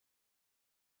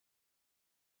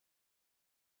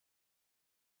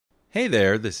Hey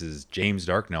there, this is James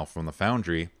Darknell from the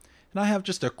Foundry, and I have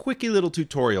just a quickie little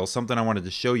tutorial, something I wanted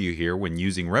to show you here when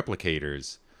using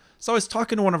replicators. So I was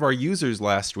talking to one of our users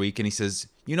last week, and he says,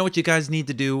 you know what you guys need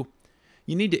to do?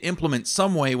 You need to implement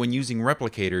some way when using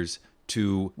replicators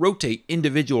to rotate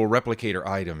individual replicator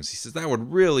items. He says that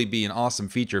would really be an awesome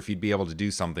feature if you'd be able to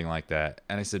do something like that.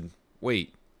 And I said,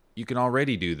 wait, you can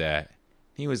already do that.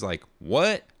 He was like,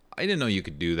 what? I didn't know you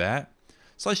could do that.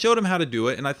 So I showed him how to do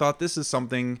it, and I thought this is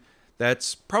something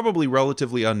that's probably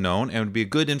relatively unknown and would be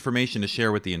good information to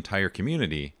share with the entire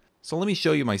community. So let me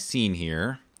show you my scene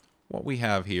here. What we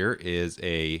have here is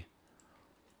a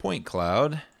point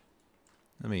cloud.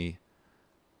 Let me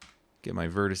get my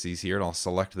vertices here and I'll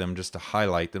select them just to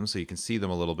highlight them so you can see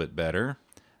them a little bit better.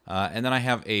 And then I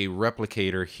have a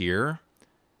replicator here.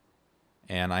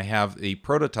 And I have the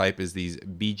prototype is these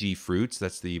BG fruits,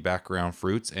 that's the background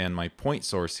fruits, and my point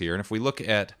source here. And if we look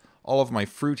at all of my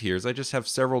fruit here, I just have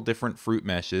several different fruit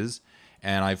meshes,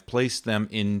 and I've placed them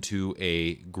into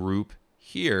a group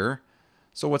here.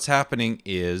 So what's happening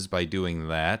is, by doing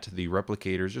that, the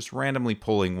replicator is just randomly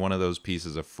pulling one of those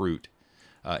pieces of fruit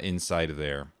inside of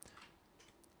there.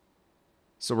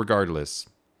 So regardless,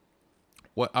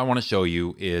 what I want to show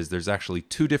you is there's actually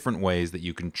two different ways that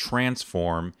you can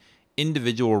transform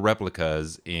individual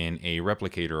replicas in a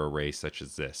replicator array such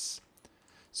as this.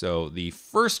 So the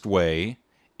first way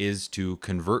is to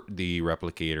convert the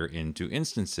replicator into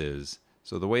instances.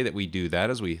 So the way that we do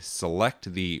that is we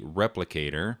select the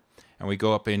replicator and we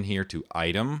go up in here to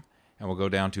item and we'll go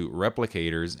down to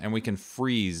replicators and we can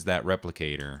freeze that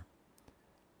replicator.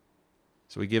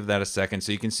 So we give that a second.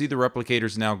 So you can see the replicator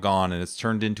is now gone and it's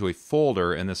turned into a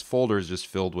folder, and this folder is just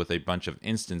filled with a bunch of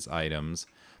instance items.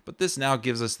 But this now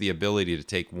gives us the ability to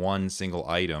take one single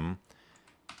item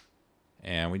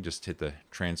and we just hit the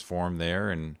transform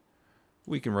there and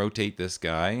we can rotate this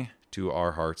guy to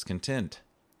our heart's content.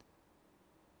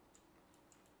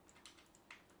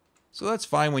 So that's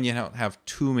fine when you don't have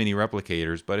too many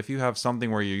replicators, but if you have something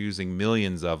where you're using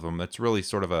millions of them, that's really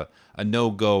sort of a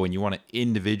no-go and you want to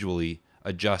individually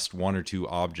adjust one or two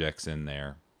objects in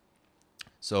there.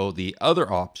 So the other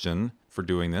option for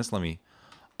doing this, let me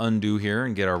undo here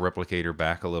and get our replicator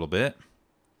back a little bit.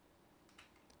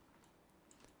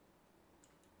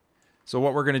 So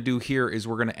what we're going to do here is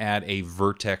we're going to add a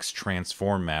Vertex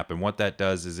Transform Map, and what that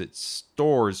does is it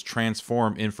stores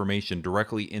transform information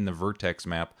directly in the Vertex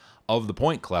map of the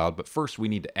point cloud, but first we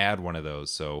need to add one of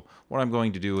those. So what I'm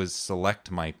going to do is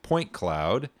select my point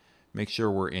cloud, make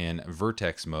sure we're in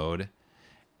Vertex mode,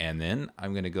 and then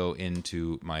I'm going to go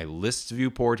into my lists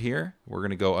viewport here. We're going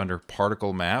to go under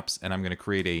particle maps and I'm going to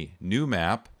create a new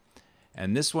map.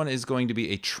 And this one is going to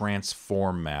be a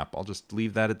transform map. I'll just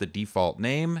leave that at the default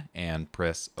name and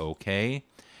press OK.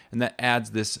 And that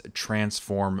adds this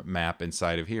transform map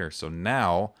inside of here. So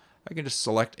now I can just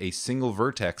select a single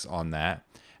vertex on that.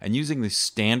 And using the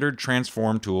standard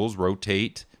transform tools,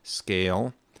 rotate,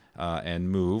 scale, and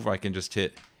move, I can just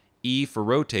hit E for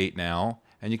rotate now.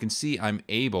 And you can see I'm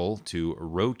able to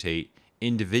rotate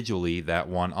individually that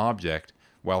one object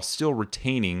while still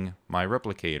retaining my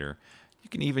replicator. You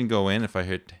can even go in, if I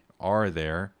hit R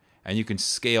there, and you can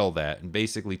scale that and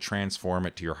basically transform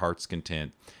it to your heart's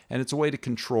content. And it's a way to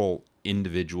control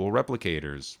individual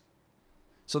replicators.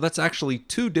 So that's actually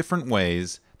two different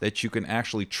ways that you can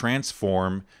actually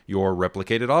transform your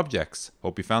replicated objects.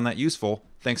 Hope you found that useful.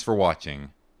 Thanks for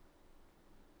watching.